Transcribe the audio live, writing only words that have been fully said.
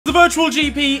Virtual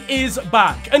GP is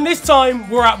back, and this time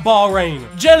we're at Bahrain.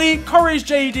 Jelly,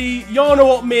 CourageJD,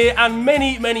 Jarno Opmeer, and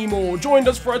many, many more joined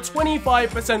us for a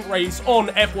 25% race on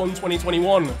F1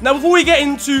 2021. Now, before we get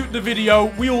into the video,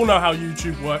 we all know how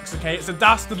YouTube works, okay? It's a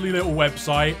dastardly little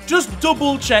website. Just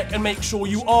double check and make sure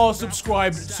you are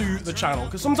subscribed to the channel,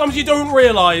 because sometimes you don't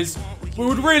realize. We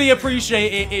would really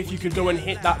appreciate it if you could go and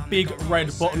hit that big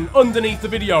red button underneath the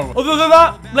video. Other than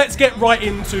that, let's get right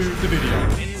into the video.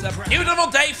 It's a beautiful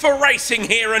day for racing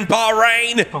here in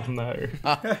Bahrain. Oh no.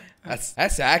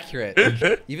 That's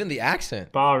accurate. Even the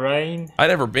accent. Bahrain. I've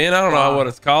never been. I don't know what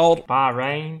it's called.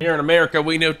 Bahrain. Here in America,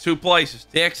 we know two places,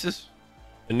 Texas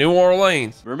and New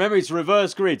Orleans. Remember, it's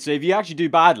reverse grid, so if you actually do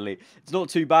badly, it's not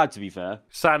too bad, to be fair.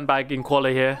 Sandbagging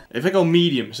quali here. If I go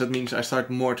mediums, that means I start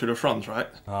more to the front, right?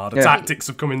 The tactics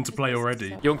have come into play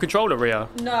already. You're on controller, Ria?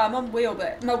 No, I'm on wheel,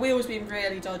 but my wheel's been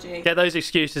really dodgy. Get those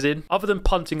excuses in. Other than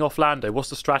punting off Lando, what's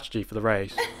the strategy for the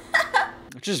race?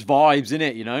 Just vibes,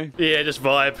 innit, you know? Yeah, just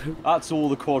vibe. That's all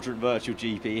the Quadrant Virtual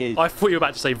GP is. I thought you were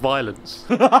about to say violence.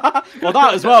 Well,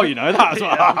 that as well, you know, that as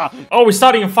well. Oh, we're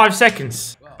starting in 5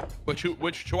 seconds.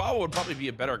 Which Chihuahua would probably be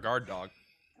a better guard dog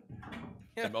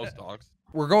than most dogs.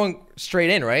 We're going straight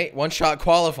in, right? One shot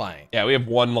qualifying. Yeah, we have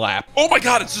one lap. Oh my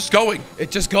god, it's just going.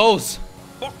 It just goes.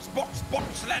 Box, box,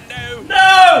 box, Lando. No!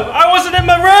 I wasn't in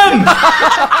my room!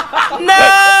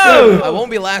 No! I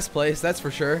won't be last place, that's for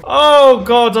sure. Oh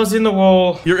god, I was in the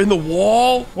wall. You're in the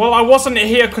wall? Well, I wasn't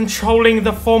here controlling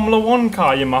the Formula 1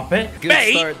 car, you muppet. Good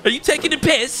Mate, start. are you taking a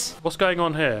piss? What's going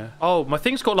on here? Oh, my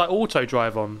thing's got like auto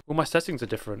drive on. All my settings are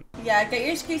different. Yeah, get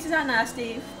your excuses out now,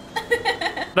 Steve.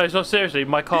 No, it's not seriously.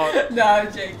 My car... No,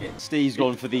 I'm joking. Steve's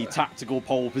gone for the tactical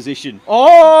pole position.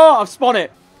 Oh, I've spun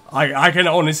it. I can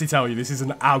honestly tell you, this is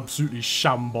an absolutely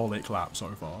shambolic lap so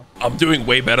far. I'm doing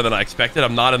way better than I expected.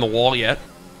 I'm not in the wall yet.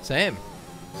 Same.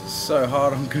 So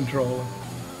hard on controller.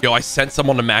 Yo, I sent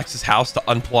someone to Max's house to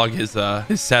unplug his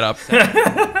setup.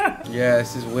 Yeah,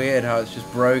 this is weird how it's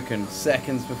just broken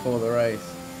seconds before the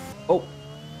race. Oh,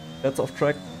 that's off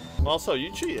track. Also,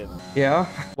 you cheated. Yeah.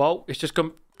 Well, it's just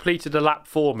completed a lap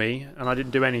for me, and I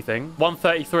didn't do anything.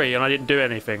 1:33, and I didn't do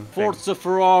anything. Forza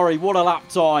Ferrari, what a lap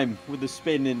time with the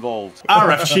spin involved.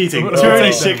 Aarava cheating.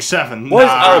 26.7. Why is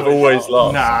Aarava always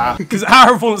last? Nah. Because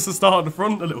Aarava wants to start at the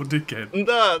front, the little dickhead.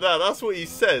 No, that's what he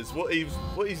says. What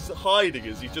he's hiding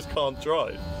is he just can't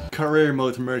drive. Career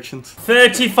mode merchant.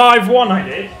 35.1 I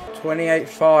did.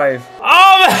 28.5.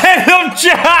 Oh man, I'm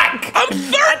Jack! I'm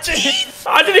 13th!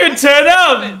 I didn't even turn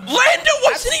up! Lando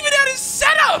wasn't even at his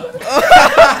setup!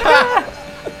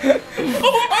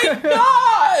 Oh my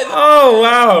god! Oh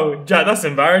wow, Jack, that's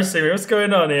embarrassing. What's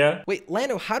going on here? Wait,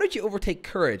 Lando, how did you overtake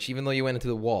Courage even though you went into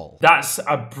the wall? That's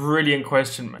a brilliant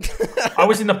question, man. I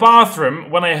was in the bathroom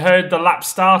when I heard the lap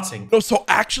starting. No, so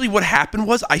actually what happened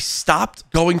was I stopped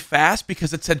going fast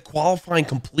because it said qualifying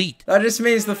complete. That just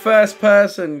means the first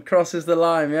person crosses the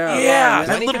line, yeah. Yeah, Line,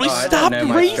 I literally I don't stopped know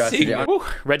my strategy. racing. Ooh,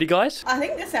 ready, guys? I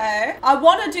think so. I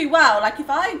want to do well. Like, if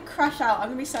I crash out, I'm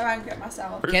going to be so angry at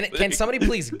myself. Can somebody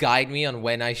please guide me on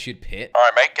when I should pit?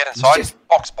 Alright, mate, get inside.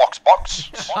 Box, box,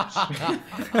 box.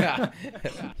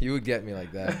 You would get me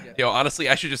like that. Yo, honestly,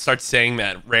 I should just start saying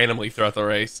that randomly throughout the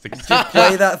race.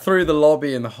 Play that through the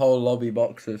lobby and the whole lobby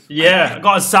boxes. Yeah, I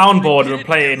got a soundboard and we'll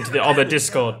play it into the other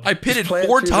Discord. I pitted play it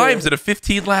 4 through times in a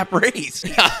 15-lap race.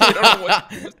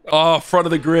 Oh, front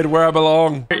of the grid where I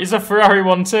belong. Is a Ferrari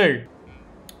one too?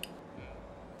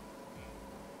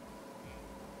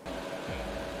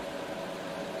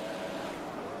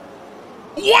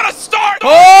 What a start!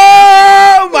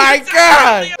 Oh my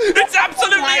god! It's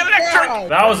absolutely electric!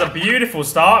 That was a beautiful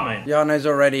start, mate. Jarno's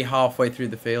already halfway through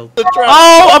the field.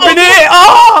 Oh, I've been hit!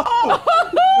 Oh!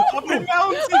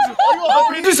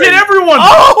 You just hit everyone!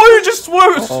 Oh, you just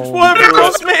swerved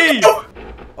across me!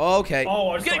 Okay.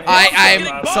 Oh,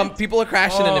 Some people are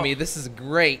crashing into me. This is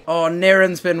great. Oh,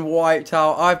 Niren's been wiped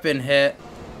out. I've been hit.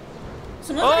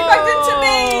 Someone's running back into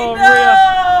me!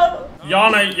 No!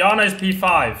 Jarno's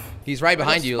P5. He's right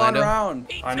behind you, Spun Lando. around.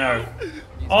 I know.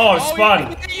 Oh,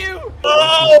 spun.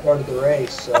 Started the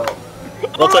race, so.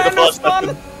 I'll take the first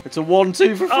step. It's a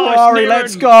 1-2 for Ferrari,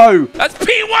 let's go! That's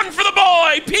P1 for the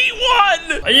boy!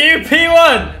 P1! Are you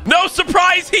P1? No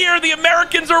surprise here, the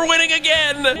Americans are winning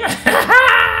again!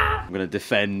 I'm gonna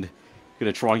defend.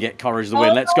 Gonna try and get Courage the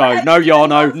win, let's go. No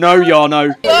Jarno, no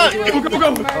Jarno. No!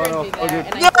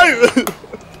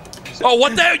 Oh,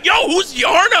 what the hell? Yo, who's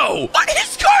Jarno? What?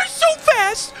 His car's so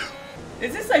fast!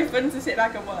 Is this so fun to sit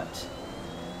back and watch?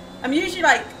 I'm usually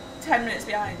like 10 minutes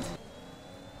behind.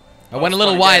 I went a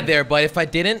little wide there, but if I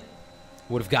didn't,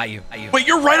 would have got you. Wait,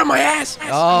 you're right on my ass!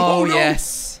 Oh, no.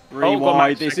 yes.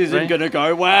 Rewind. This isn't going to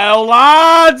go well,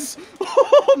 lads.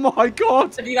 Oh my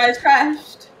God. Have you guys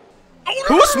crashed?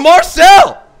 Who's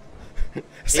Marcel?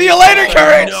 See you later,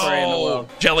 Courage. No.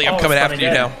 Jelly, I'm coming after you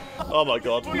now. Oh my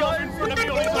God.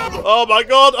 Oh my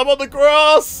God, I'm on the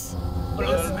grass.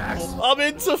 I'm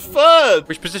into third.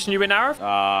 Which position you in,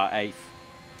 Aarava? 8th.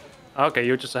 Okay,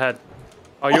 you're just ahead.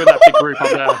 Oh, you're in that big group up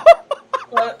there.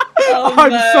 Oh,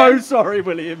 I'm no. so sorry,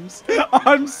 Williams.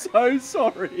 I'm so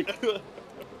sorry.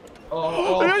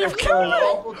 My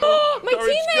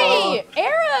teammate!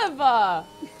 Aarava!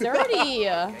 Dirty!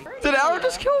 Did Aarava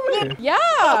just kill me? Yeah!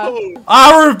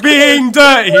 Aarava being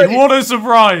dirty! What a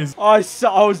surprise! I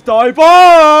was dive.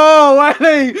 Oh,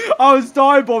 Ellie! I was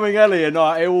dive bombing Ellie, and it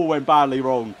all went badly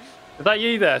wrong. Is that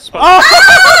you there, Spud?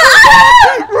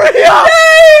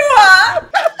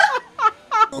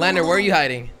 Lander, where are you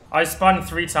hiding? I spun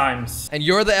 3 times. And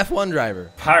you're the F1 driver.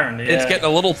 Apparently, yeah. It's getting a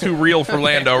little too real for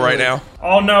Lando right now.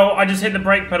 Oh no, I just hit the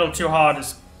brake pedal too hard.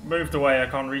 It's moved away. I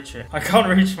can't reach it. I can't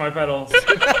reach my pedals.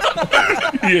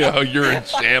 Yeah, you're in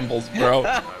shambles, bro.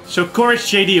 So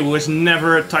CourageJD, who has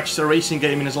never touched a racing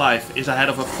game in his life, is ahead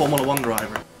of a Formula 1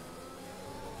 driver.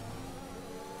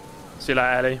 See you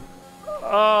later, Ellie.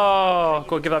 Oh,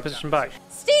 go give that position back.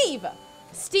 Steve!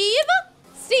 Steve?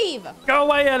 Steve! Go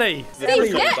away, Ellie!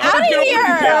 Steve, get out of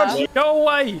here! Go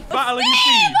away! Battling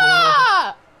Steve!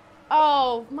 Steve!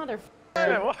 Oh, mother...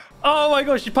 Oh my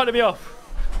gosh, you punted me off.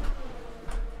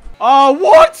 Oh,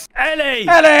 what? Ellie!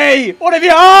 Ellie! What have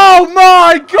you... Oh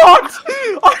my God!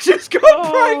 I just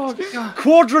got pranked!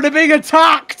 Quadrant are being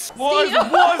attacked! What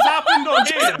has happened on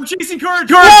here? I'm chasing Courage!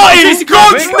 What in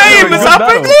God's name is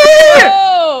happening here?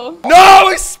 Oh! No,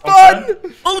 I spun!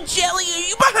 Oh, Jelly, are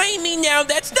you behind me now?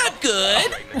 That's not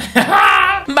good.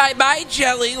 Bye-bye,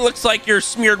 Jelly. Looks like you're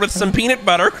smeared with some peanut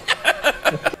butter.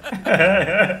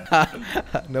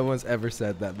 No one's ever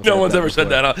said that before. No one's ever said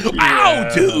that, huh? Yeah.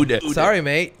 Ow, dude! Sorry,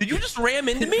 mate. Did you just ram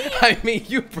into me? I mean,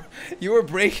 you were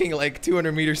braking like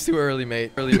 200 meters too early,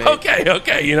 mate.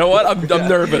 Okay. You know what? I'm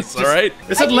nervous, all right?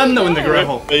 Is that Lando in the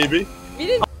gravel? Maybe.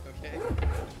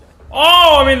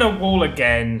 Oh, I'm in the wall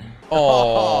again.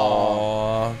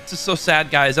 Oh, this is so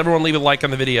sad, guys. Everyone leave a like on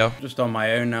the video. Just on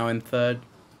my own now in 3rd.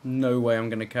 No way I'm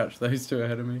gonna catch those 2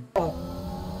 ahead of me.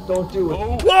 Don't do it.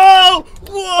 Whoa!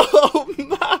 Whoa,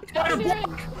 man!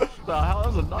 The hell, that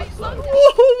was a nice one.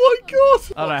 Oh my God!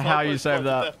 I don't know how you saved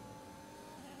that.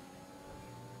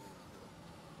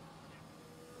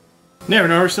 No,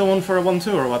 we're still on for a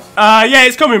 1-2 or what? Yeah,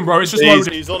 it's coming, bro. It's just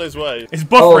loading. He's on his way. It's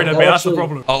buffering a bit, that's the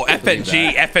problem. Oh,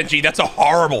 FNG, that's a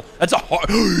horrible.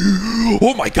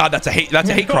 Oh my God, that's a hate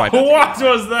crime. What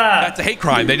was that? That's a hate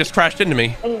crime. They just crashed into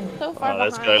me. So far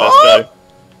Let's behind. go, let's go.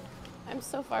 I'm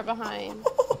so far behind.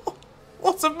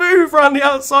 What's a move around the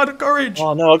outside of Courage?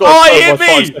 Oh no, I got he hit 5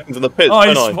 me! seconds in the pits, Oh,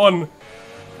 don't I? he's fun.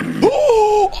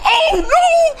 Oh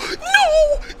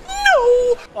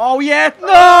no! Oh yeah,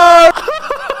 no!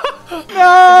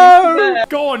 No!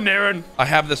 Go on, Niren. I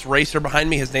have this racer behind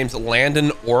me. His name's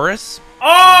Lando Norris.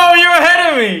 Oh, you're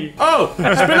ahead of me. Oh, it's been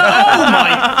oh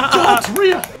my God,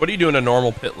 Ria! What do you do in a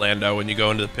normal pit, Lando, when you go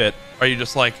into the pit? Are you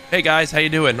just like, hey guys, how you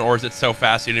doing? Or is it so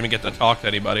fast you don't even get to talk to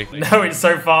anybody? No, it's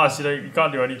so fast, you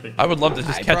can't do anything. I would love to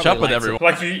just catch up with everyone.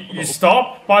 Like you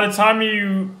stop, by the time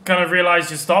you kind of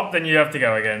realize you stopped, then you have to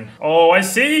go again. Oh, I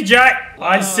see you, Jack.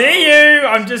 I see you.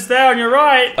 I'm just there on your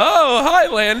right. Oh, hi,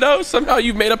 Lando. Somehow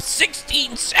you made up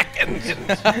 16 seconds.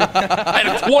 I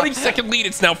had a 20-second lead.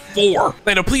 It's now 4.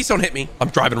 Lando, please don't hit me. I'm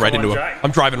driving right into him. Jack.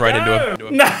 I'm driving right into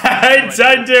him. No,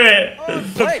 don't do it.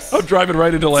 I'm driving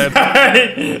right into Lando.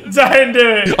 Don't do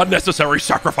it. Unnecessary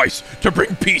sacrifice to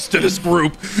bring peace to this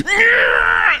group.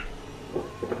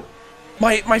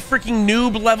 My freaking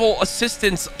noob level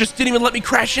assistants just didn't even let me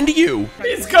crash into you.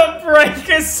 He's got brake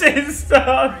assist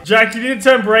on. Jack, you need to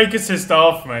turn brake assist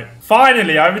off, mate.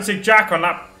 Finally, I overtook Jack on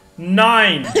lap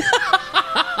 9.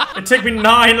 It took me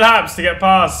 9 laps to get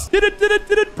past.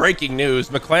 Breaking news.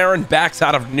 McLaren backs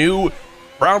out of new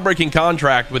groundbreaking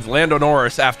contract with Lando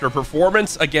Norris after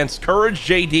performance against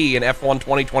CourageJD in F1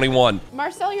 2021.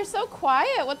 Marcel, you're so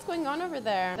quiet. What's going on over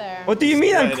there? What do you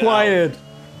mean I'm quiet?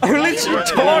 I'm literally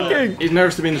talking. He's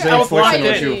nervous to be in the same fortune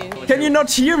as you. Can you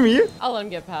not hear me? I'll let him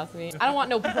get past me. I don't want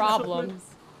no problems.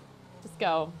 Just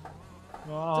go.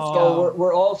 So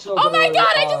we're also. Oh my gonna,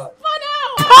 God! I just spun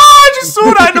out. I just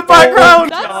saw that in the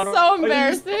background! That's so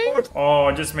embarrassing. Oh,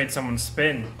 I just made someone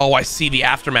spin. Oh, I see the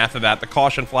aftermath of that. The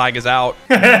caution flag is out.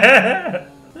 I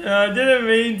didn't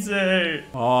mean to.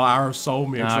 Oh, Aarava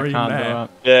sold me a dream there.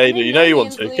 Yeah, you do. You know you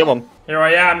want to. Come on. Here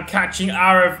I am catching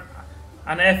Aarava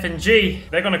and F and G.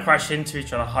 They're gonna crash into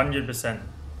each other 100%.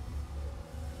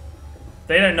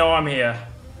 They don't know I'm here.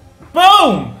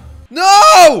 Boom!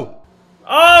 No!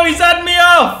 Oh, he's had me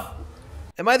off.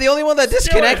 Am I the only one that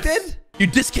disconnected? You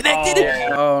disconnected?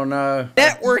 Oh no.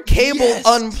 Network cable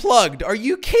unplugged. Are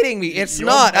you kidding me? It's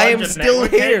not. I am still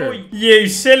here. You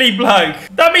silly bloke.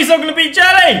 That means I'm going to beat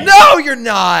Jelly. No, you're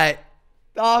not.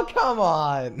 Oh, come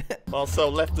on.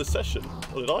 Marcel left the session.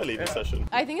 Or did I leave the session?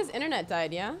 I think his internet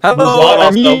died, yeah? Hello,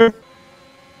 I'm here.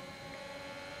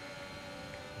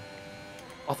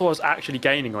 I thought I was actually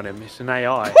gaining on him. It's an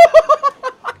AI.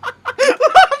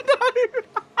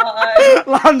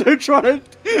 Lando trying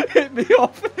to hit me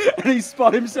off and he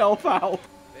spun himself out.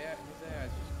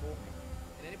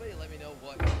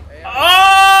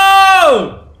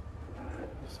 Oh!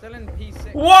 Still in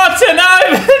P6. What an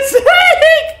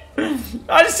overtake!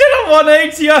 I still have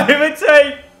 180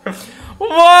 overtake.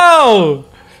 Whoa!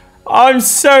 I'm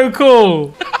so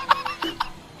cool.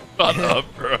 Shut up,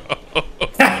 bro.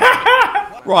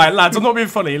 Right, lads, I'm not being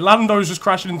funny. Lando's just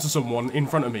crashed into someone in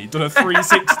front of me, done a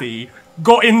 360,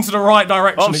 got into the right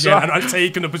direction again, and I've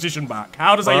taken the position back.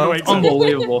 How does that even make sense?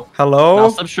 Unbelievable.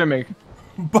 Hello? Stop streaming.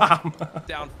 Bam.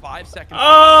 Down 5 seconds.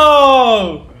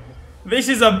 Oh! This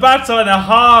is a battle and a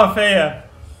half here.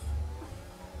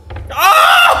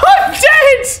 Oh! I'm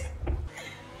dead!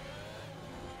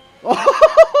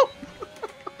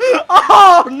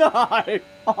 Oh no!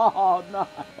 Oh no!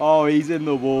 Oh, he's in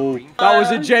the wall. That was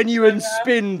a genuine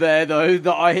spin there, though,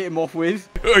 that I hit him off with.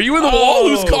 Are you in the wall?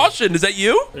 Who's caution? Is that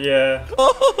you? Yeah.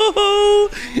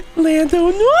 Oh, Lando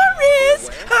Norris!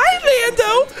 Hi,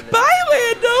 Lando! Bye,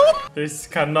 Lando! This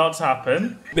cannot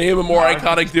happen. Name a more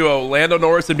iconic duo, Lando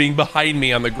Norris and being behind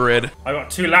me on the grid. I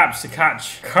got 2 laps to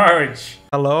catch. Courage.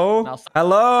 Hello? Hi,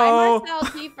 Hello? Marcel,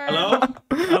 Kiefer. Hello?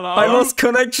 I lost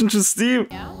connection to Steve.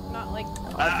 Yeah, not like...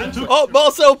 Oh,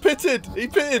 Marcel pitted! He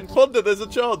pitted! Ponder, there's a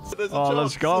chance. There's a chance.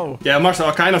 Let's go. Yeah, Marcel,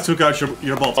 I kind of took out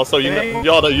your bot. Oh, so you know,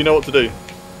 Jarno, you know what to do.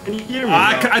 Can you hear me?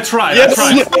 I tried. Yes,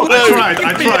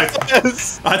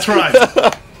 I tried.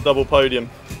 Double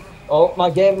podium. Oh, my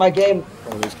game. Oh,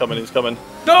 he's coming.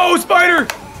 No, Spider!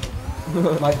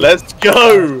 Let's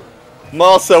go!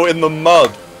 Marcel in the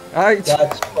mud.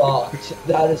 That's fucked.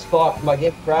 That is fucked. My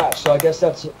game crashed, so I guess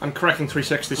that's... I'm cracking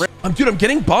 360s. Dude, I'm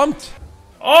getting bumped.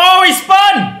 Oh, he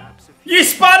spun! You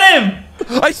spun him!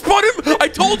 I spun him! I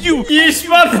told you! You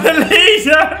spun the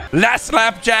leader! Last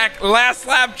lap, Jack,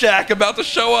 about to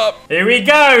show up. Here we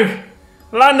go!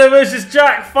 Lando versus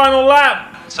Jack, final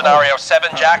lap! Scenario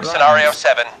 7, Jack, scenario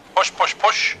 7. Push, push,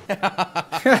 push. Here I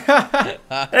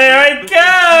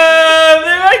come!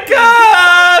 Here I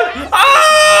come!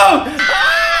 Oh!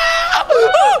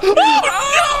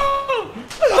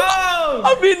 Oh!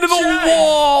 I'm into the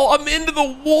wall! I'm into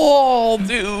the wall,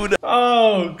 dude!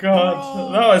 Oh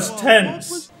god, that was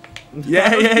tense. Yeah.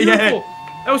 That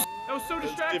was so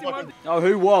distracting, man. Oh,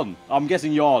 who won? I'm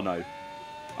guessing Jarno.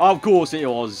 Of course it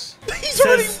was. He's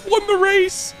already won the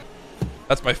race!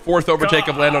 That's my 4th overtake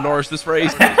of Lando Norris this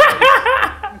race.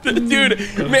 Dude,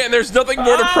 man, there's nothing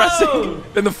more depressing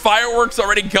than the fireworks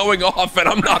already going off and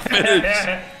I'm not finished.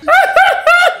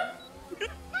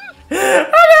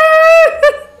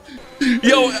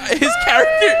 Yo, his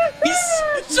character,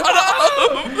 shut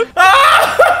up!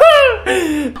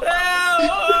 I'm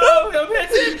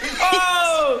hitting!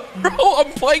 Oh! Bro,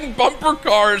 I'm playing bumper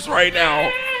cars right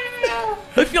now.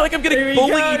 I feel like I'm getting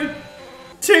bullied.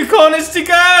 2 corners to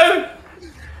go!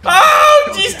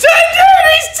 Oh! He's turned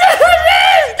in! He's turned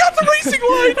in! He got the racing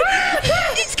line!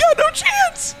 He's got no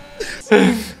chance!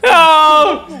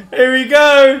 Oh! Here we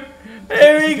go!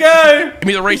 Here we go! Give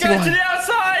me the racing line. He's going to the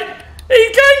outside!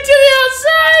 He's going to the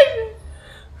outside!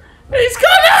 He's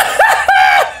gonna...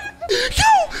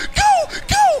 Go!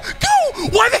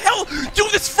 Why the hell?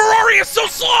 Dude, this Ferrari is so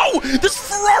slow! This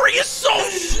Ferrari is so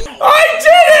slow! I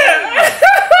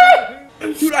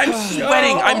did it! Dude, I'm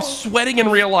sweating. I'm sweating in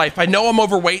real life. I know I'm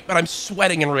overweight, but I'm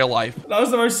sweating in real life. That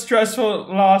was the most stressful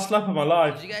last lap of my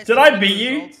life. Did I beat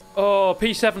you? Oh,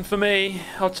 P7 for me.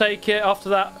 I'll take it after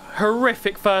that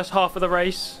horrific first half of the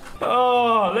race.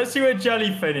 Oh, let's see where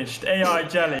Jelly finished. AI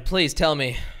Jelly. Please tell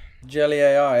me. Jelly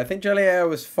AI. I think Jelly AI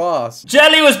was fast.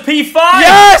 Jelly was P5!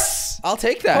 Yes! I'll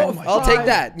take that. Oh I'll take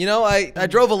that. You know, I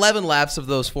drove 11 laps of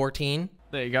those 14.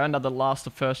 There you go, another last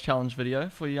of first challenge video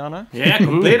for Jarno. Yeah,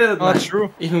 completed. Oh,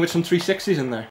 true. Even with some 360s in there.